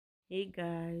Hey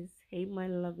guys, hey my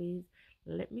lovies,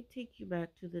 let me take you back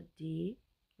to the day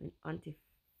when Auntie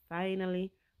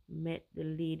finally met the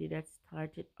lady that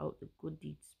started out the Good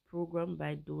Deeds program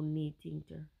by donating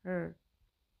to her.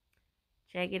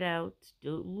 Check it out,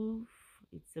 don't move,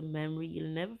 it's a memory you'll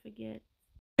never forget.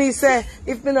 He say,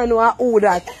 if me no know who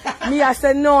that, me I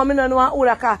say no, me no know who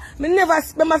that, cause me never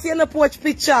see no poach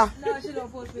picture. No, she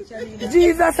don't post picture neither.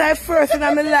 Jesus, I first in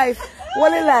my life.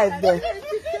 What a life there.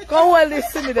 Come hold this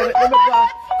to me then.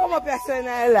 Come up here so in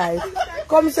my life.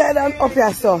 Come say down up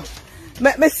here so.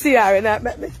 Make me see her and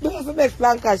make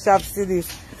flanker shop see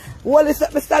this. Hold this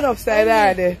up, me stand upside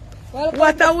her there.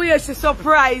 What a way she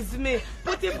surprised me.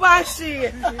 Put it on she.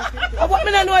 I want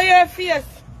me to know your face.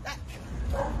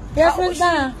 Yes, Miss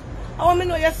Donna. I want me to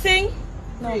know you sing.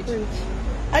 No, preach.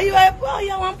 Are you a boy?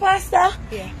 You want pastor?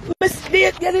 Yeah. Miss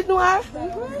Date, get it know her?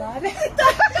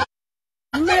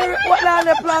 Mary, what down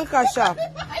the planker shop?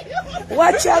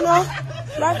 Watch you know?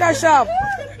 Planker shop.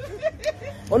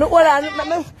 When you go down,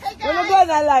 when you go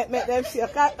down like make them see, you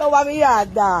can't over me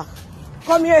yard dark.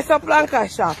 Come here, it's a planker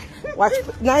shop. Watch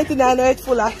 99 it's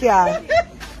full of car.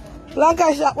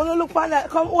 Planker shop, when you look on that,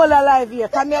 come all alive here.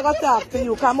 Come here, go talk to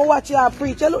you. Come watch you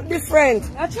preach. You look different.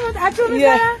 I told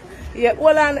Yeah. Yeah,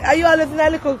 hold on. Are you always in a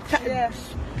little... Yeah.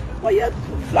 What you...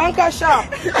 Planker shop.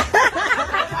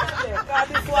 God,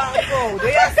 this one go.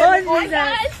 They are see me?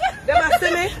 They must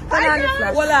see me? Turn on the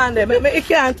flash. Hold on there. It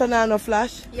can't turn on no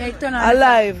flash. Yeah, it turn on.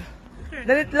 Alive.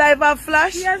 Then it live have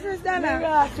flash? Yes, Miss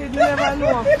Donna. You never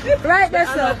know. Right there,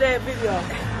 Another sir. day video.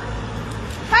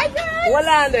 Hi, guys. Hold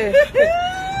on there.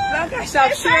 Planker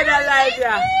shop, share that live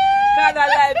here. God, that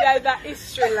live here is a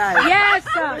history live. Yes,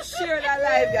 sir. Share that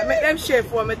live here. Make them share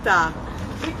for me, talk.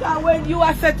 Because when you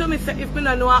are said to me, say, if me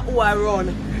don't know who I run,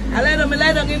 I let them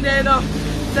lie down in there, you know.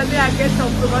 So me I get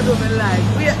up to do my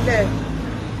live. Wait there.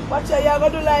 Watch out, you're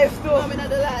going to do live too. I'm in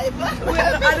the live. We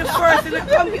are the first in the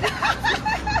company.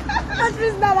 That's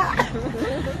Miss Donna.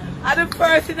 I'm the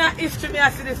first in that history me I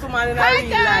see this woman in a real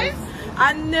life.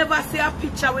 I never see a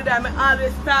picture with her. I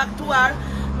always talk to her.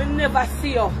 I never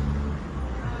see her.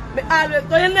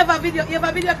 You never video, you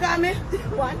ever video call me?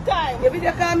 One time. You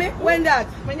video call me? When that?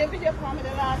 When you video call me the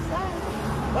last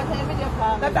time. What time video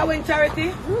call me? That I win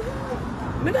charity?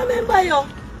 I don't remember you.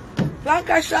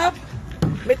 Planker shop.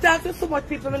 I talk to so much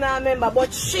people I don't remember,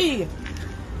 but she,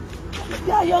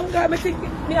 yeah, young girl, I think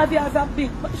me have as a big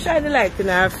shiny light in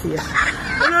her face.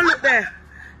 You know, look there.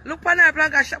 Look on her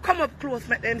planker shop. Come up close,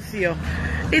 make them see you.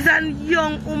 It's a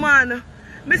young woman.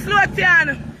 Miss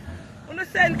Lotian. You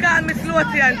send call Miss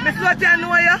Lotian. Miss Lotian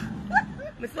know you?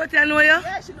 Miss Lotian know you?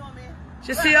 Yeah, she know me.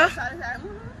 She see you?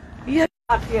 Yeah.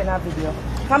 Talk to you in a video.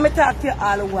 Come talk to you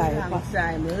all the while. Long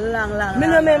time. Long Me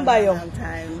no remember you. Long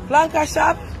time. Planker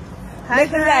shop. Hi,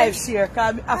 Make the live share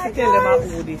because I have to tell them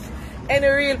about this. Any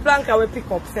real planker will pick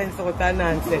up sense out and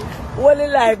nonsense. Only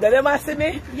live there. They must see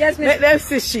me? Yes, Miss. Make them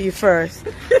see she first.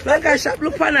 Planker shop,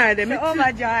 look on her there. Oh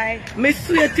my joy. Me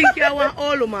swear think you want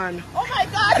all man. Oh my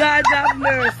God. God have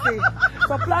mercy.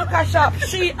 So Planker shop,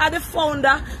 she are the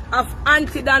founder of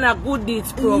Aunty Donna Good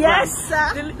Deeds program. Yes,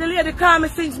 sir. The lady called me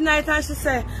since night and she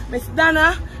said, Miss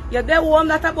Donna, you're there home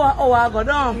that about an hour ago,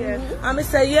 don't you? Yes. And I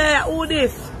say, yeah, who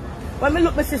this? When me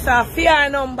look my sister, fear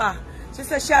number. She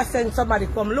said she has sent somebody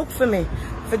come look for me,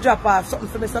 for drop off something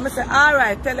for me. So I say,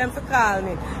 alright, tell them to call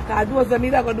me. Because those of me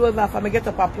that go those off and me get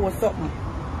up and post something.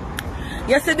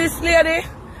 You see this lady?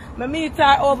 I meet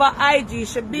her over IG,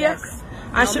 she bakes. Yes.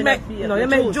 And she make, you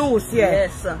make juice, yeah.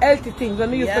 Yes, sir. Healthy things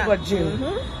when me used to go gym.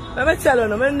 Let me tell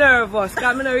you, I'm nervous, because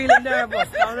I'm not really nervous,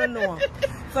 I don't know.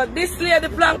 So this lady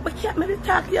plank, but can't me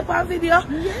talk to you on video?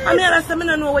 Yes. I mean, I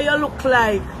don't know what you look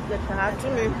like. You talk to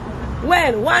me.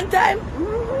 When? One time?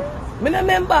 I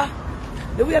remember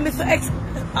the way I used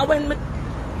to when me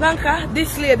Blanca,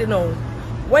 this lady now.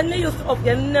 When they used to up,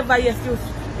 you never used to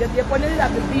you put it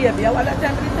at the baby. I want to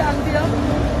tell you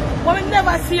there. But I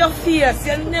never see your face,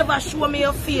 you never show me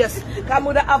your face. Because I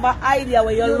would have an idea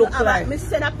what you look like. Me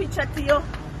send a picture to you.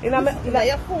 In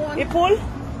your phone. You pull?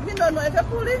 Me don't know if you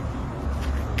pull it.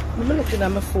 I'm looking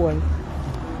at my phone.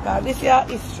 Because this is your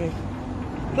history.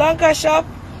 Blanca shop.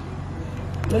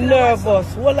 I'm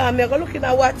nervous. Hold on, I'm looking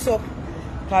at WhatsApp.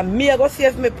 Because me I go see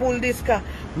if me pull this car.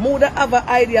 I would have an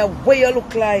idea what you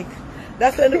look like.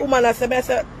 That's when the woman I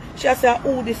said, she said,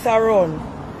 who this around?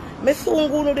 I soon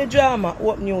go to the drama,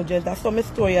 what new just, that's what my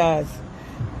story is.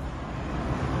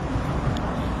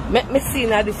 Me see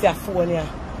now this your phone here.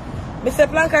 I say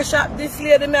Planker shop, this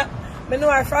lady, I know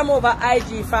her from over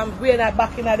IG, from way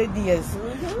back in the days.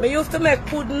 I used to make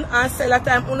pudding and sell at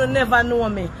time, you never know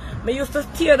me. I used to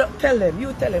tear up, tell them,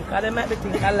 you tell them, because they might be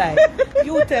think I lie.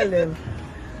 You tell them.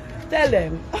 Tell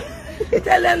them.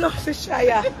 Tell them not to shy.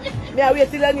 Me I wait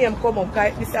till the name come up,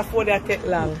 because this phone that take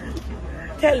long.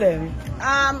 Tell them.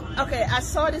 Okay, I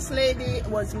saw this lady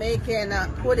was making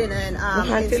pudding in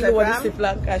Instagram.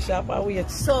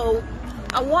 So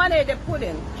I wanted the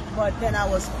pudding, but then I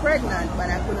was pregnant, but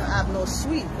I couldn't have no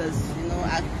sweet because you know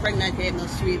I'm pregnant, I have no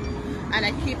sweet. And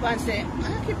I keep on saying,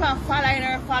 I keep on following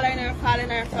her.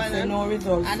 That's no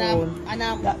result. And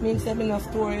that means I'm in a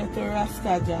story to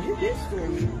Rastaja. This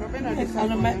story.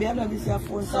 I might be able to see your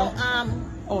phone. So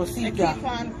oh, see I that. keep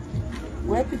on.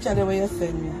 Where picture the way you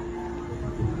send me?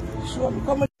 Show me,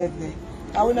 come on.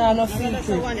 I will not see it.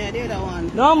 The other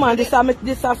one. No man, this is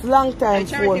a long time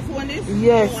phone. Phone this?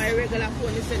 Yes. No, I regular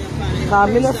phone this in your phone.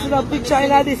 I not see no picture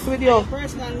in this video.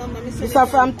 Personal number. This is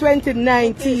from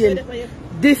 2019.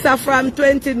 This is from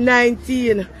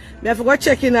 2019. I have to go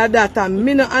check in at that time.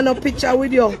 Me no have no picture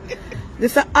with you.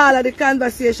 This is all of the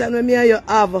conversation with me and you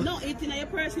have. No, it's in your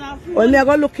personal phone. Well, me I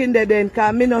go look in there then,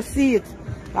 because me no see it.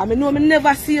 Because me know me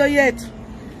never see you yet.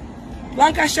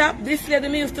 Blanca shop, this lady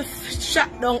me used to shut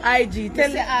down IG. Tell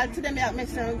me. Today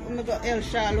me go El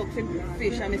Shah look for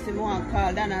fish and me say me want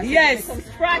call Donna. Yes. Me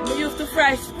used to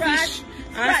fry fish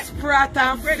and sprat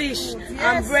and fish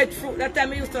and breadfruit. That time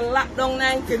me used to lock down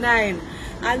 99.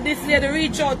 And this lady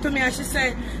reached out to me and she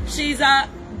said she's a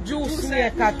juice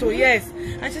maker too. Yes.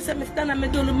 And she said, Miss Donna, me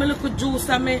do my little juice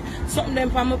and me something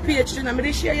them for my page. You know, me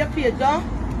did share your page, though?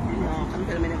 No, I'm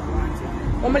telling me never want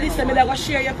it. Oh, me did say me go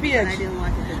share your page. And I didn't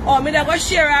want it. Oh, me go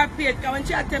share her page. Because when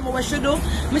she tell me what she do,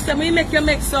 me say, me make you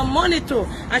make some money too.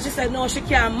 And she said, no, she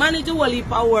can't manage the whole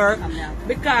heap of work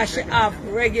because she have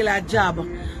regular job.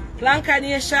 Planka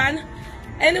Nation.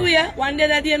 Anyway, one day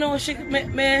that you know, she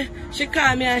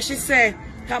called me and she said,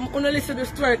 come on, listen to the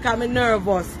story because I'm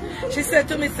nervous. She said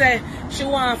to me, say, she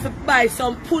wants to buy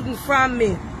some pudding from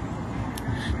me.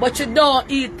 But she don't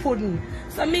eat pudding.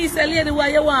 So me say, lady, what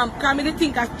you want? Because me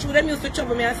think I true. Them used to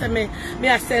trouble me and say, me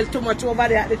I sell too much over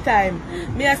there at the time.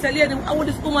 Me I say, lady, how would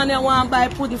this woman want to buy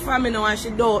pudding from me now and she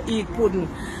don't eat pudding?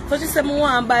 So she said, I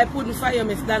want to buy pudding for you,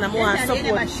 Miss Donna. I want to support.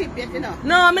 You never ship yet, you know?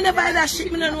 No, I never buy that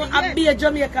ship. I don't know. I be a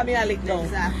Jamaica, me I lick down.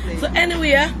 Exactly. So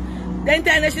anyway, then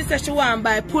time she said she want to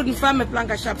buy pudding from me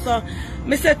planka shop. So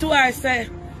me said to her, I say,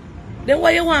 then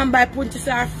what you want to buy pudding? She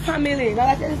said, our family.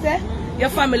 That's what she said. Your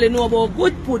family know about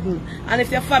good pudding. And if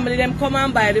your family them come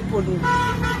and buy the pudding.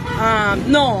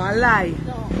 No, I lie.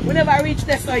 No. We never reached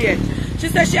there so yet. She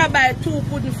said she buy 2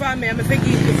 pudding from me and I forget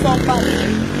to somebody.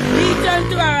 He turned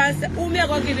to her and said, who me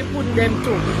going to give the pudding them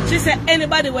to? She said,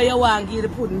 anybody where you want to give the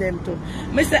pudding them to.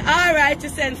 I said, alright, she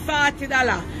sent $40.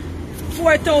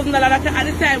 $4,000 at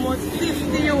the time was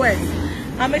 50 US.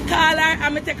 And I call her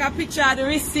and I take a picture of the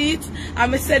receipt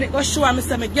and I send it go show her and I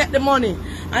say, I get the money.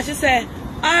 And she said,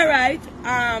 alright,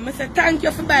 I said, thank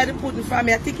you for buying the pudding for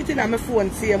me. I take it in on my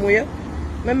phone, same way.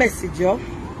 I message you.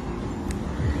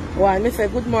 One, I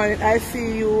said, good morning, I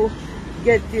see you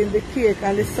getting the cake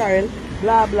and the sorrel,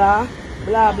 blah, blah,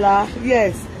 blah, blah.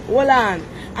 Yes, hold on.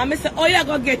 And I said, oh, you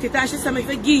go get it. And she said,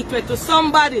 I give it to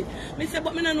somebody. I said,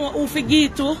 but I don't know who to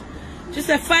give to. She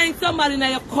said, find somebody in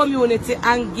your community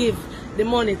and give the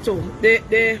money to,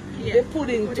 the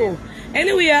pudding to.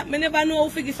 Anyway, I never know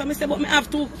how to give, so I said, but I have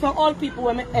to, for all people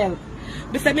where I help.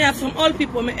 I said, I have some old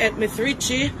people where I help, Miss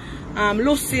Richie,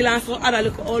 Lucille, and some other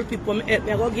little old people where I help,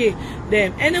 I go give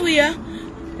them. Anyway, I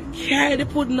carry the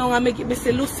pudding now and make it, I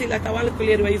say, Lucille, that one little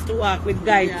lady who used to work with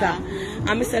Gaita. Yeah.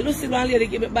 And I said, Lucille, one lady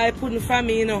give me buy pudding for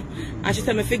me, you know. And she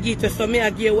said, I forget her, so I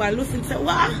give one. Lucille said,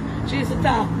 what? She used to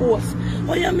talk horse.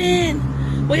 What you mean?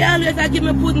 But you always give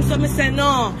me pudding, so I said,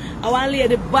 no, I want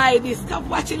lady buy this. Stop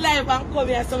watching live and come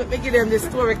here, so I give them the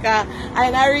story, because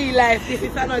in a real life, this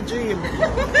is not a dream.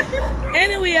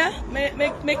 Anyway,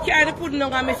 I carry the pudding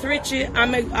on Miss Richie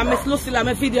and Miss Lucille and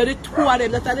I video the 2 of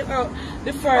them. That are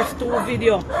the first 2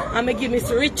 videos. And I give Miss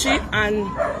Richie and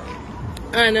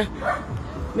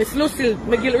Miss Lucille,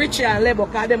 I give Richie and Lebo,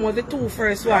 because them was the 2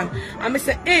 first one. And I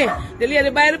say, hey, the lady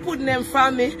buy the pudding them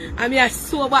from me, and I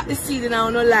sow back the seed in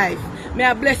our life.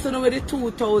 I bless her with the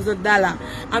 $2,000.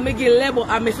 And I give Lebo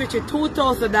and Miss Richie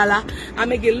 $2,000.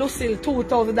 And I give Lucille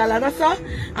 $2,000. That's all.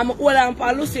 I'm hold on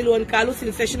for Lucille one, because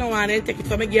Lucille said she don't want to take it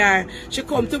from me. She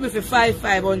come to me for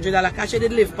 $500 because she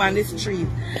did live on the street.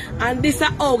 And this is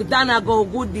how Donna Go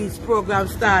Good Deeds program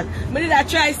start. I did I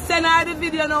try send her the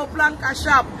video now, Planka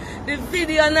Shop. The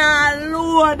video now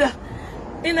load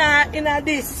in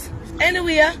this.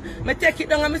 Anyway, I take it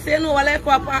down and I say, no, I like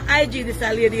up on IG, this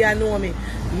lady I know me.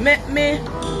 Make me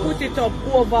put it up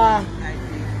over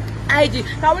IG.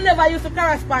 Because we never used to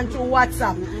correspond through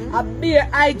WhatsApp. A bare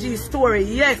IG story,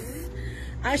 yes.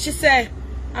 And she said,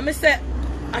 and I said,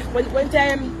 when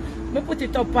time Me put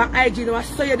it up on IG now. I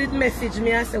saw you did message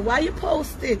me and say, why you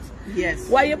post it? Yes.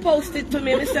 Why you post it to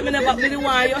me? I said, I never really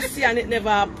want you see and it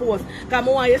never post. Because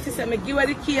I want you to say, I give you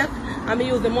the cake and I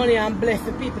use the money and bless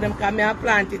the people them because I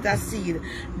plant it as seed.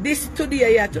 This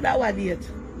today, yeah, to that what date?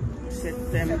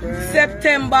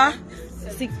 September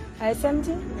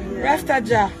 17?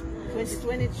 Rastaja.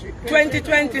 2022.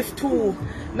 2022.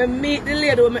 Me meet the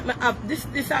lady when me have this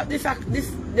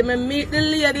me meet the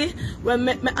lady when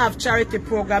me have charity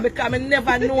program because I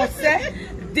never know say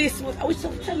this was. I wish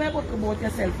you tell me about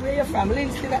yourself. Where you from?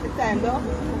 Lindsay at the time though?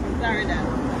 Florida.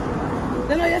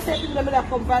 Then know you say people that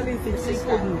come from Lindsay,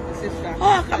 Sister. Oh,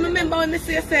 I can remember when me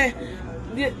say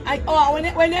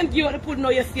when them give the pudding,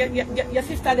 you see your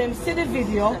sister them see the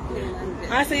video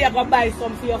and say you go buy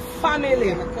some for your family.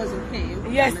 Yeah, my cousin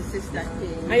came. Yes. My sister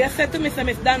came. And you said to me,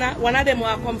 Miss Donna, one of them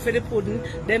will come for the pudding,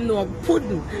 them know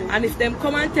pudding. And if them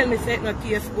come and tell me say it not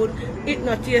taste good, it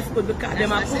not taste good because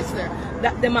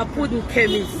them are pudding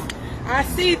chemists. I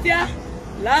see it here.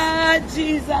 Lord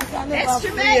Jesus, I never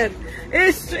feared.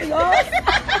 History, Lord.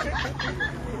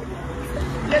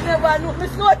 You never know.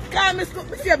 Miss Naughty,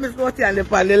 Miss Naughty on the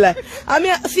panel. I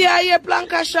mean, see I here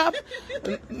Planka shop.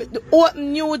 The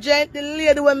open new gent, the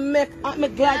lady will make me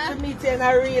glad to meet you in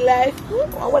a real life.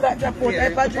 What that drop out,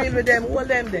 if I deal with them, hold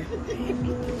them there.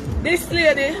 This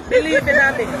lady believe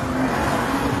in me.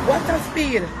 What a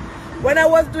speed. When I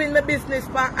was doing my business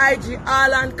for IG,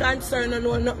 all I'm concerned, I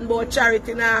know nothing about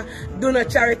charity now. Do no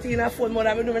charity in a phone more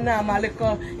than I do now, my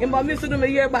little. But I used to do my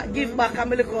year back, give back, and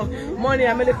my little money,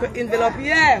 and my little envelope,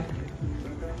 yeah.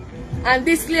 And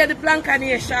this lady, Planka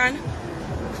Nation,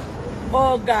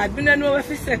 oh God, I don't know what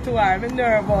to say to her, I'm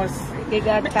nervous.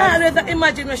 I always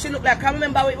imagine what she look like. I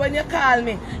remember when you call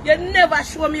me, you never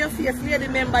show me your face, lady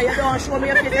member, you don't show me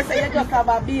your face, you say you just have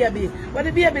a baby. What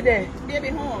the baby there? Baby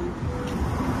home.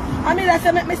 I mean, I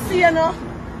said, let me see you now.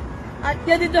 And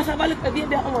you did just have a look at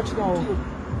baby how much now? 2.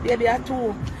 Baby at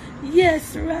 2.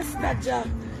 Yes, Rastaja.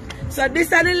 So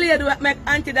this is the lady that make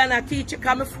Aunty Donna teach you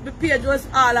because the page was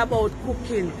all about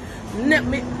cooking.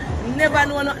 Never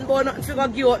know nothing about nothing to go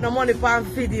give out no money for a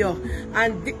video.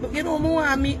 And you know, I want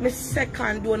to meet my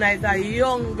second donor is a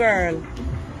young girl.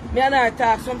 Me and her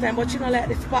talk sometimes, but she don't like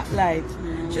the spotlight.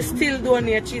 She still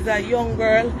donate. She's a young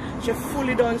girl. She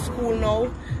fully done school now.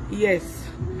 Yes.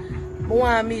 I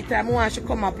want to meet her. I want she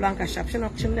come to Planka shop. She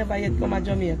never yet come to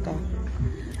Jamaica.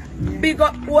 Yeah. Big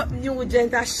up what new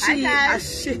gent. I'm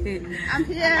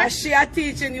here. She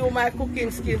teaching you my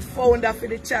cooking skills. Founder for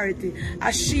the charity.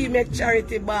 She make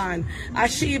charity band.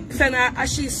 She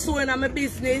sewing on my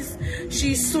business.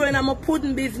 She sewing on my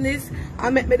pudding business. I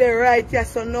make me the right here.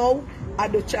 So now I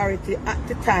do charity at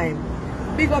the time.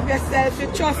 Big up yourself, you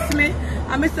trust me.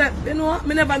 And I say, you know, I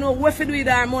never know what to do with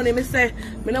our money. I say,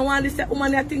 I don't want this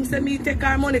woman that thinks that me take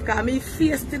our money because I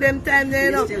face to them time there,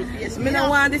 you know. I don't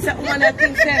want this woman that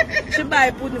thinks that she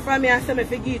buy pudding from me and say me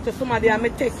to give it to somebody and I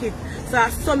take it. So I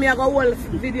saw me I go hold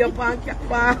video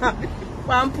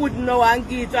on pudding now and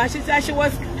give it to her. And she said she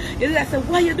was, you know, I said,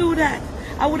 why you do that?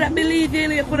 I would have believed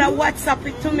in you could have WhatsApp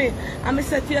it to me. And I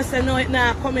said to you, say, no, it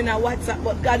not coming on WhatsApp.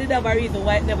 But God did have a reason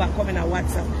why it never coming on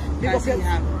WhatsApp.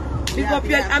 Big up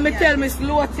your, and I tell Miss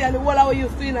Lottie and the whole I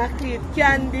used to in a clean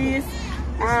candies.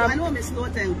 I know Miss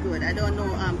Lottie good. I don't know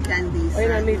Candice. Oh, you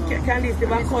don't need Candice,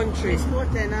 live in country. Miss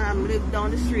Lottie live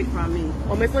down the street from me.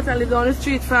 Oh, Miss Lottie live down the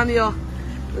street from you.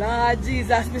 Lord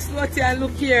Jesus, Miss Lottie, and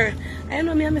look here. I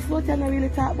know me and Miss Lottie not really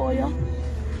talk about you.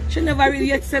 She never really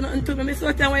yet said nothing to me. Miss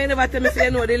Lottie, why you never tell me say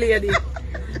you know the lady?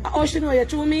 How she know you?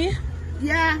 Through me?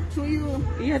 Yeah, through you.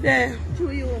 Yeah, there.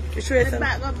 Through you. You sure you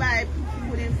back go buy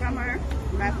pudding from her.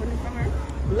 Buy pudding from her.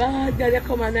 Lord God, you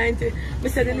come at 90. I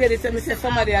said the lady said,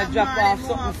 somebody had drop off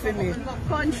something for me.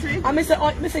 Country. And I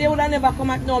said, you would have never come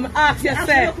at no. I asked you,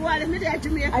 say.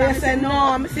 And you said, no.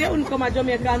 I said, you wouldn't come at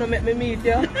Jamaica and make me meet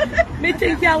you. I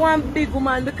think you one big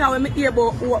woman because when I hear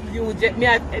about what you do, me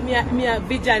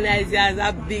visualize you as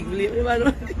a big lady.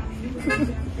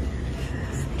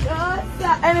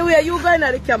 Anyway, you going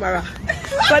at the camera.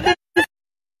 But this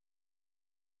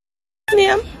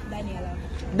name?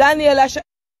 Daniela.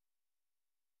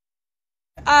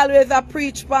 Always a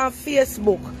preach on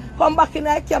Facebook. Come back in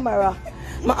the camera.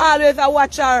 I always a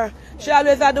watch her. She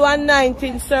always a do a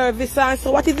 19th service. And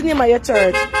so what is the name of your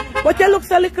church? But you look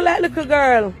so little like little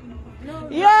girl. No,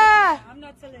 yeah. I'm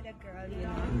not a little girl,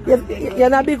 you know. You're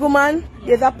not a big woman.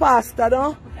 You're a pastor,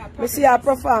 no? I see her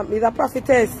perform. You're a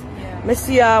prophetess. Yeah. I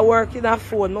see her work in her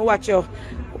phone. I watch you.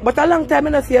 But a long time I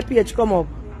don't see your page come up.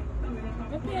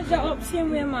 My page is up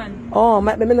same way, man. Oh,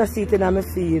 I don't see it in my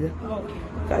feed.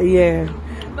 Okay. Yeah.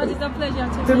 But it's a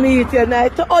pleasure to meet you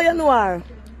tonight. Oh, you know her?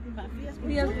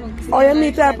 Facebook. Oh, you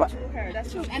meet her?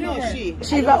 That's true. I know she.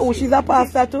 She's a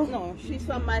pastor too? No, she's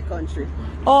from my country.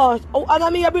 Oh, and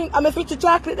I'm Richie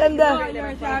chocolate and there. Oh,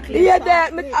 you're chocolate. Yeah,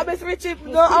 there. I'm Richie.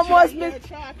 No, almost me.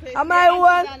 Am I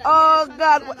one? Oh,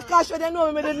 God. Gosh, when they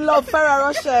know me, they love Ferrero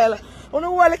Rochelle. On the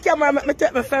wall the camera, me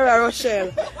take my Ferrero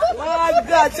Rochelle. Oh,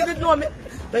 God, she didn't know me.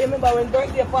 Do you remember when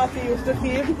birthday party used to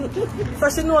feel? So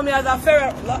she know me as a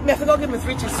Ferrero. Me have to go give Miss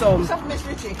Richie some. Miss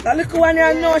Richie. The little one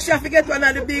here, know she have to get one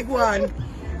of the big one.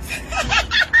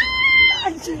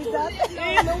 Jesus.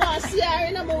 I want to see her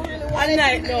in a movie. At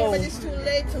night, no. But it's too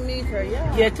late to meet her,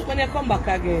 yeah. Yeah, when you come back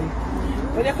again.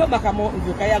 When you come back a mountain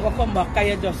view, you go come back,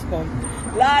 you just come.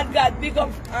 Lord God, big up,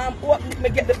 me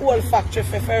get the whole factory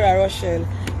for Ferrero Rochelle.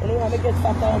 You know, I get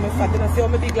fat on my fat, and I see how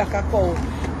me big like a cow.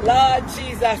 Lord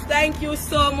Jesus, thank you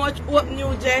so much, Hope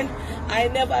New Gen. I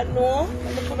never know.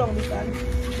 Let me put on this one.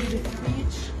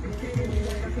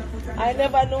 I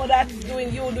never know that you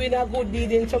doing a good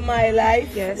deed into my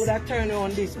life would have turned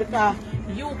on this, because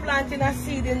you planting a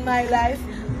seed in my life.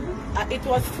 It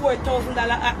was $4,000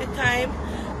 at the time.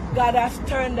 God has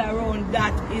turned around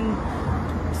that in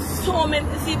so many.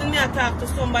 Even me, I talk to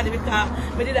somebody because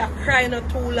I did a cry not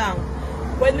too long.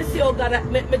 When I see, oh God,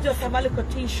 I just have a little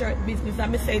t-shirt business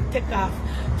and I say take off.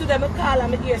 Today I call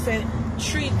and I hear say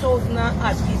 3,000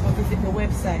 odd people visit the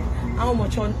website. How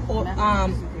much on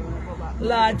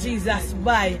Lord Jesus,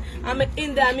 bye. I'm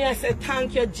in there, I say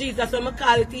thank you, Jesus. So I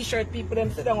call the t-shirt people,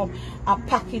 them sit down a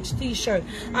package t-shirt.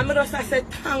 And I just say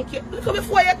thank you. Look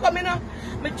before you come in, I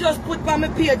just put on my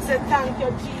page, say thank you,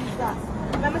 Jesus.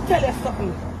 Let me tell you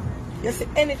something. You see,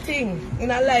 anything in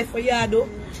a life where you do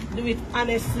it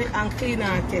honestly and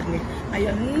clean-heartedly. And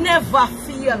you never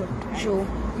feel true.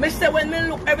 I say when me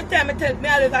look, every time I tell me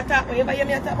I always talk about you, ever hear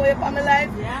me talk about you for my life?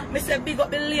 Yeah. I say big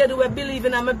up the lady who believe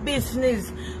in my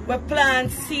business, we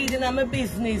plant seed in my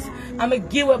business, and I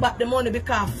give her back the money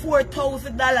because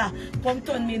 $4,000 come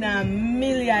turn me in a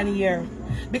millionaire.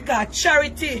 Because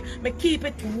charity, me keep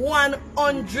it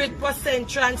 100%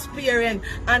 transparent,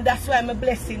 and that's why my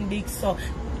blessing big. So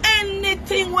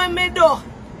anything when me do,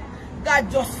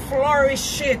 God just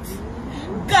flourish it.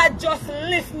 God just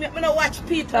lift me up. I don't watch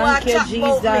people watch about me.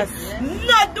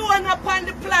 No doing upon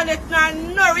the planet,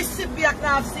 no recipient,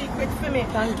 no secret for me.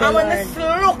 And when I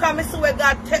look at me, see where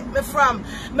God take me from,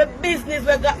 my business,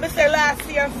 where God, me say last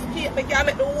year, me can't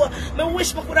make the world. I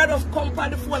wish I could have just come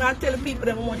on the phone and tell people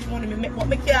how much money I make,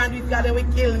 but I can't do it, God, they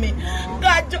will kill me.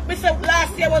 God, me say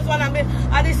last year was one of me,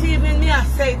 and this evening, me I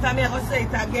say it, and me I go say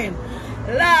it again.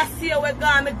 Last year we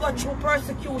gone, me go through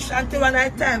persecution until one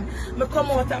time me come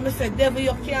out and me say, devil,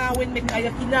 you can't win me because you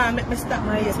can't make me stop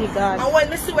my race. And when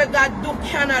me see what God do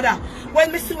Canada,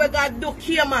 when me see what God do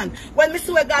Cayman, when me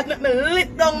see what God make me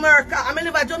lit down America, I mean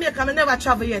never Jamaica, I never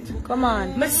travel yet. Come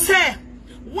on. Me say,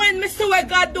 when me see what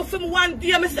God do for me one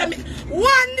day, me say, one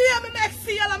day me make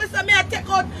sale, and me say, me I take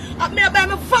out, me I buy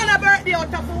my father's birthday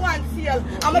out of one sale,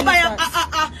 and me buy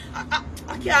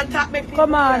I can't talk me.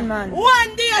 Come on, man.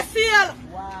 One day I sale.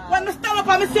 Wow. When I stand up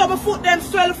and I see how my foot them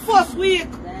swell first week,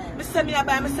 I say me I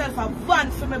buy myself a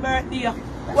van for my birthday.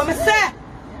 When I say,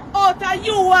 out of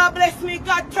you bless me,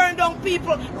 God turn down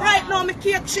people. Right now my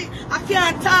cake sheet, I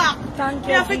can't talk. Thank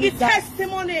you. I have to give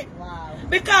testimony. Wow.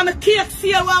 Because my cake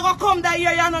sale will come that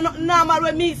year, you know nothing normal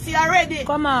with me see already.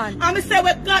 Come on. And I say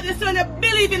with God, you say when you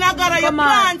believe in a God and you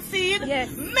plant seed. Yes.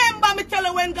 Remember me tell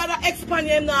you when God expand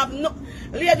you, have no.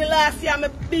 Lady, last year, my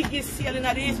biggest sale in the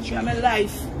history of my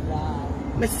life.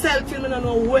 Wow. I sell till I don't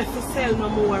know where to sell no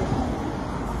more.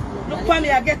 Look for me,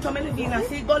 I get to me living and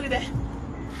see gully there.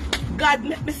 God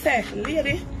make me say,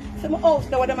 lady, say my house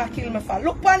there, what them I kill me for.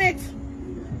 Look on it.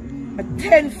 My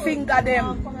 10 finger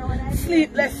them.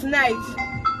 Sleepless night.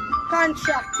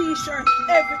 Contract, t-shirt,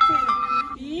 everything.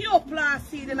 You plant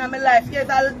seed in my life. Yes,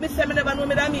 I say me never know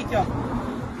me that meet you.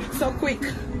 So quick.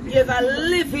 Yes, a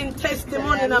living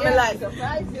testimony in my life.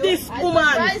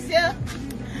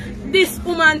 This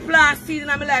woman plant seed in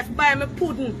my life, buy me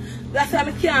pudding. That's why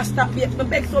I can't stop yet. I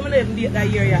beg so many even date that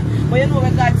year. Yeah. But you know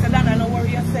when God said, Donna, don't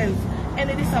worry yourself.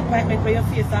 Any disappointment where you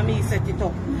face and me set it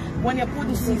up. When your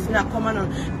pudding season are coming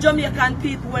on. Jamaican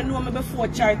people when know me before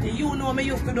charity, you know me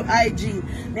used to do IG.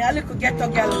 Me a little ghetto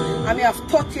girl and me have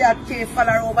 30K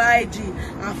follower over IG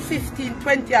and 15,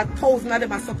 20,000 of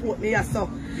them support me. Yeah, so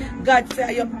God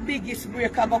say your biggest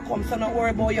break will come, so don't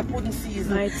worry about your pudding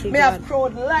season. Me have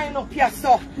crowd line up here,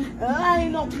 so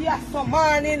line up here, so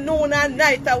morning, noon and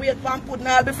night I wait for pudding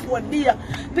all before day.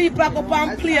 People go up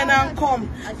and plane and come.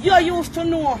 You used to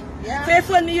know Yeah. So if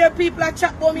when me hear people a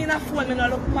chat about me in a phone, me no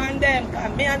look upon them.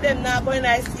 Because me and them not going to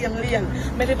the same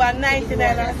lane. Me live at 99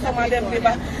 and some of them live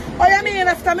at... Oh, you mean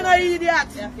after me no idiot?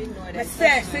 I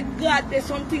say, God, there's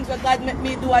some things that God make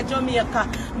me do at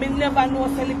Jamaica. Me never know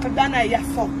say little Donna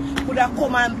so could have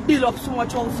come and build up so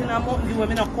much house in a mountain where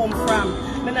me not come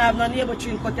from. Me not have no neighbor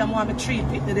tree cut them want me treat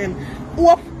it to them.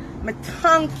 Hope me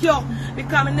thank you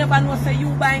because me never know say you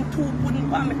buying 2 pudding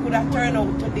for me could have turned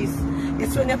out to this.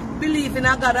 It's when you believe in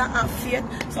a God and have faith,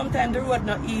 sometimes the road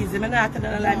not easy. Me not tell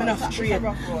them like me not straight.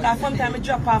 Because sometimes I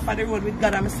drop off of the road with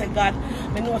God and I say, God,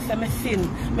 me know say me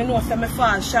sin, me know say me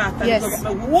fall short. And yes.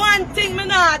 me one thing me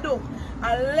not do,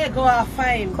 I let go of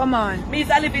fine. Come on. Me is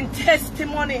a living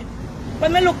testimony.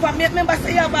 When me look for me, remember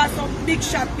say you have some big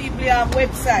shot people you have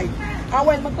website. And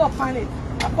when me go up on it,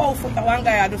 I go foot and one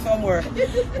guy I do some work.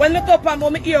 When me go up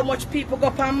and me hear much people go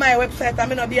up on my website and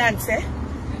me no Beyonce.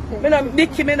 Me no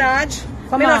Nicki Minaj.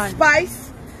 Me no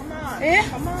Spice. Come on. Eh?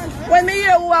 Come on. When me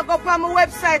hear who I go up on my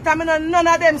website and me no none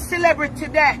of them celebrity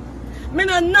there. Me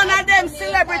no none of them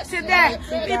celebrity there.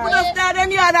 People just there them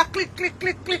here that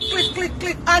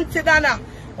click, Aunty Donna.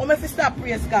 Oh, me fi stop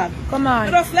praise God. Come on.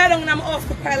 Me just lie down and I'm off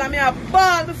the pile and me a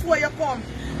ball before you come.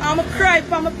 I'm a cry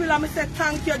for my pillow and I say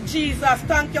thank you Jesus,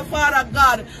 thank you Father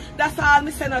God. That's all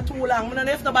me say not too long. I don't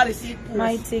know if nobody see it post.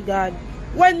 Mighty God.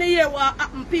 When me hear what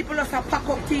happen, people just pack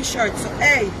up t-shirts. So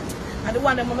hey, and the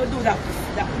one them gonna do that.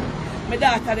 My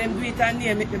daughter them do it and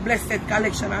name it the Blessed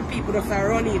Collection and people just are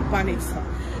running it on it. So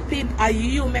people are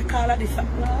you make all of this up.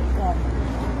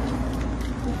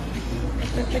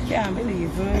 I can't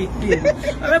believe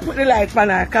it. I'm put the light on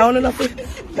her because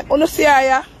I don't see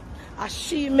her. And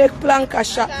she make planka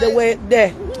shop the way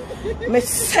there. Me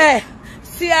say,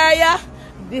 see her,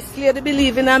 this lady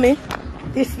believe in me.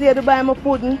 This lady buy my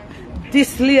pudding.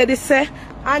 This lady say,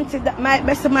 Auntie, that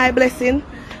my blessing.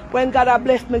 When God has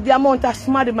blessed me, the amount of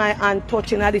smarty my hand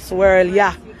touching at this world,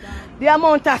 yeah. The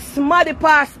amount of smarty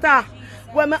pastor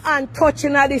when my hand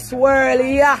touching at this world,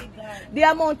 yeah. The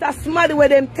amount of smarty with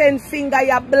them 10 fingers,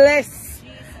 you bless.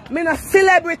 Me no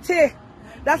celebrity.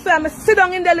 That's why I sit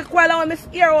down in the little while when I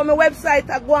hear on my website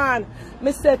I go on.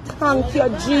 I say thank you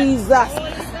Jesus.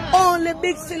 Only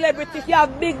big celebrities, you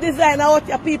have big designer out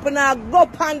your people now go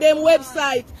up on them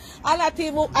website. And not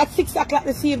even at 6 o'clock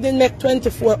this evening make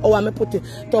 24 hours I put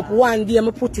it up. One day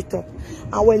I put it up.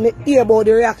 And when I hear about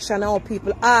the reaction of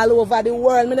people all over the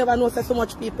world, I never know so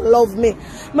much people love me.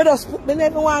 I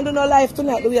never want to do no life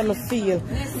tonight the way I feel.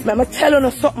 I'm telling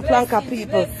you something, Planka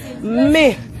people.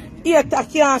 Me, Eater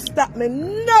can't stop me.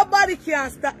 Nobody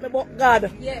can stop me but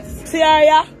God. Yes. See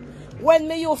ya? When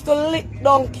me used to lick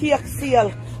down cake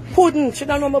sale, pudding, she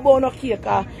don't know me about no cake.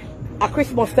 At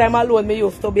Christmas time alone, me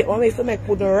used to be. I used to make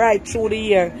pudding right through the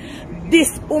year.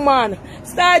 This woman,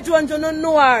 Star Jones, you don't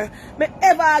know her. Me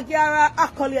ever give her an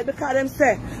accolade because them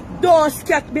say, don't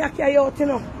scatter me out, you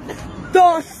know.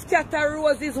 Don't scatter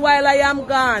roses while I am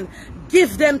gone.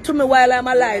 Give them to me while I'm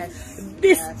alive. Yes.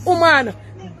 This woman,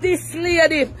 this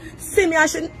lady, see me and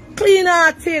she clean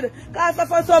hearted. Because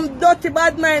for some dirty,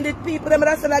 bad minded people, them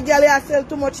that say that girl you sell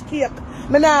too much cake.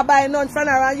 Me not buy none from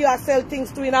her and you sell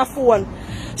things to in her phone.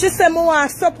 She said, I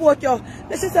want to support you.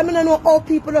 She said, I don't know how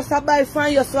people just buy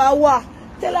from you, so I want.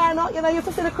 Tell her, no, you know, you used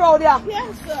to see the crowd here.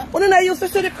 Yes, sir. You know, you used to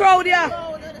see the crowd here.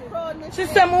 She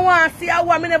said, I want to see how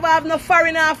I never have no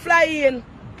foreigner fly in.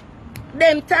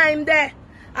 Them time there.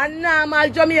 And normal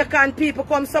Jamaican people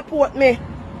come support me.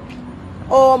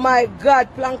 Oh my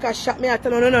God, Planka shot me. I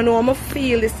tell her, no, I'm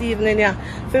feel this evening here.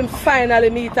 Yeah. Finally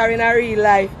meet her in a real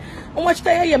life. How much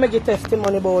time you make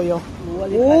testimony about you?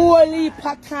 Whole heap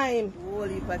of time.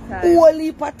 Whole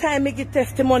heap of time make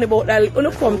testimony about that. You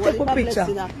know, come take a picture.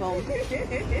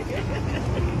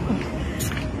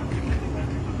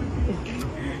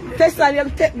 Tesla, you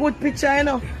take good picture, you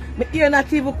know. My ear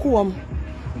not even come.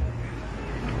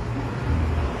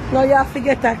 Now you have to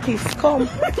get a kiss. Come.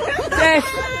 Tess.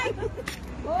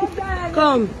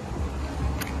 Come.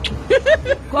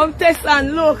 Come, Tess,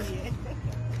 and look.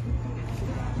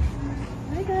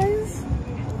 Hi, guys.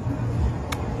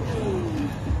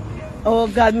 Oh,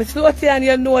 God, Miss Lottie, and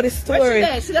you know the story.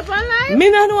 What's she up online?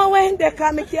 Me don't know when they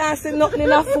come. I can't see nothing in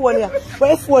her phone. Yeah.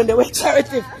 Where phone? They were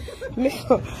charity.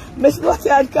 Miss Lottie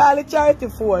and call it charity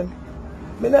phone.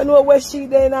 Me don't know where she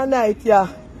there in the night, yeah.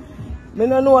 Me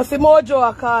don't know. See Mojo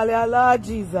I call her, Lord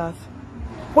Jesus.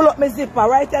 Pull up my zipper,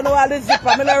 right? You know all the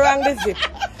zipper. Me not wrong the zip.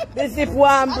 The zip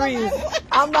one breeze.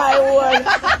 And my one.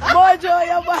 Mojo,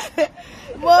 you buy.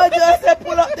 Mojo say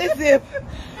pull up the zip.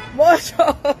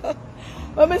 Mojo.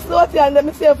 When me slow and let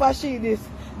me say for she this.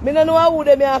 Me don't know who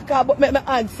they may call, but make me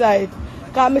answer it.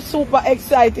 Because I'm super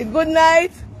excited. Good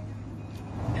night.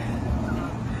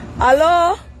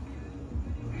 Hello?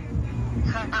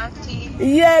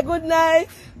 Yeah, good night.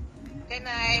 Good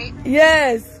night.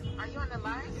 Yes. Are you on the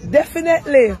live?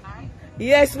 Definitely.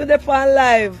 Yes, we're on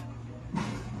live.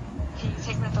 Can you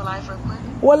take me to the live real quick?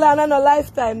 Well, on no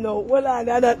lifetime no. Well, on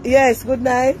yes, good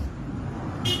night.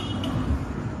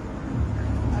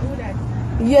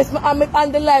 Yes, I'm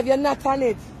on the live, you're not on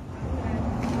it.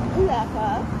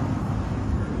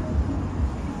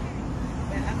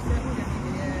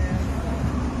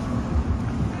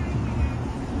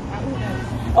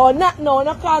 Oh, not no,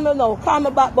 not call me now. Call me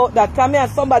back about that. Call me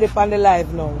and somebody on the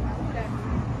live now.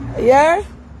 Yeah?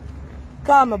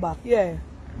 Call me back, yeah.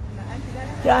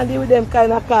 Can't deal with them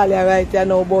kind of call you right here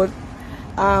now about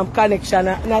connection,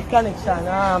 not connection,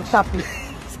 shopping.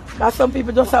 Because some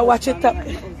people just watch it.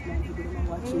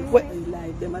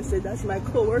 Them I said that's my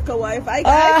co-worker wife.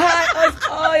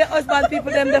 Oh, your husband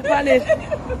people them the planet.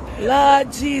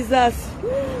 Lord Jesus.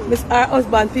 Miss our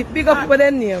husband people. Big up for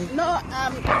them name. No,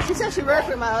 she said she worked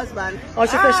with my husband. Oh,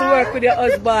 she said she work with your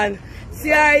husband. See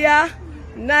her, yeah?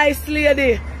 Nice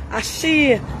lady. And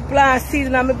she plant seed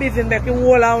in my business, make the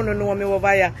whole I don't know me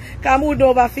over here. Because I moved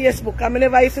over Facebook, I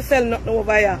never used to sell nothing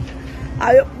over here.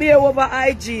 I be over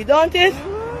IG, don't it?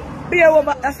 Be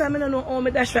over, that's why I don't know how I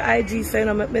dash for IG, so you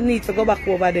know, I need to go back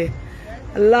over there.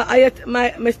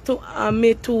 My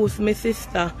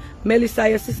sister, Melissa,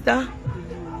 your sister? I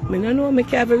don't know, I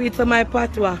can't read to my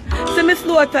patwa. See me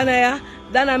slow down here,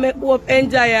 then I make hope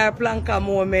enjoy her planka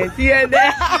moment. Yeah,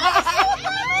 there.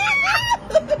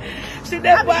 She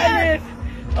there for it.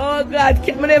 Oh God, I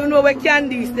don't even know where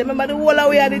Candice. Remember the whole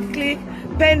way I did click.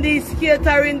 Pendy's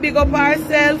catering, big up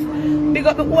herself. Big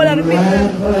up the whole of the people.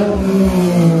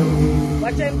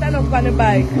 Watch him turn up on the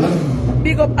bike.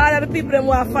 Big up all of the people that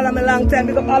want to follow me long time.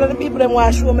 Big up all of the people that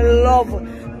want to show me love.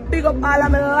 Big up all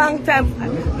of me long time.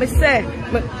 Me say,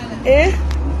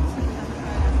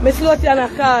 Miss Lotiana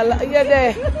call. Yeah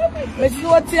there. Miss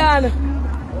Lotiana.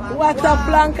 What a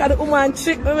blanca, the woman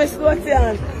trick me, Miss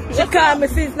Lotiana. She called me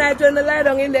since night when the light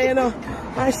down in there, you know.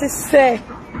 And she say,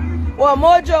 well,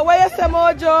 Mojo, where you say,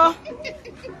 Mojo?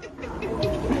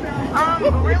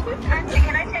 Real quick, Auntie,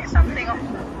 can I take something?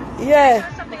 Yeah.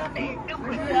 Something on the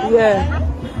Yeah.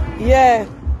 Yeah.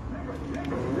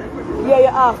 Yeah,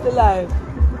 you're off the live.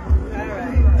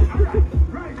 Alright.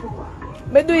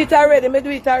 Me do it already, me do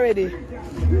it already. Me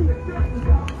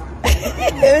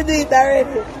do it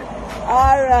already.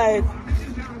 Alright.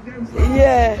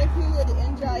 Yeah.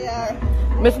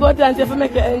 Miss Button, if you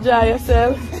make you enjoy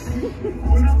yourself.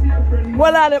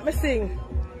 Well, let me sing.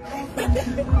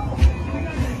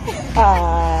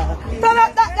 Turn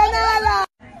up that Nala.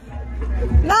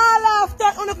 Nala,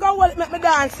 turn on the car, make me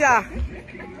dance, yeah.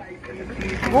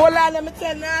 Hold on, let me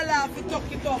tell Nala, if you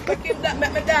talk it up,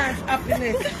 make me dance,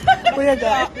 happiness. Where you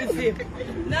go?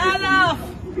 Nala.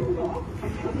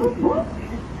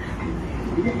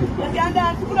 You can't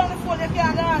dance, put on the phone, you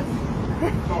can't dance.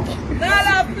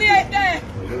 Nala, play it there.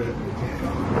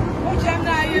 Watch him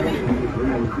now, hear me.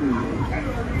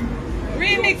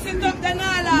 Remix it up, the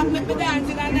Nala, make me dance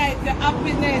in the night, the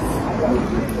happiness.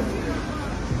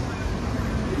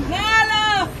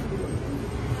 Nala!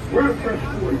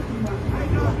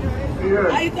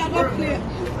 I have a play.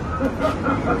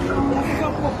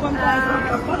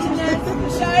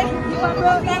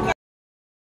 Shy?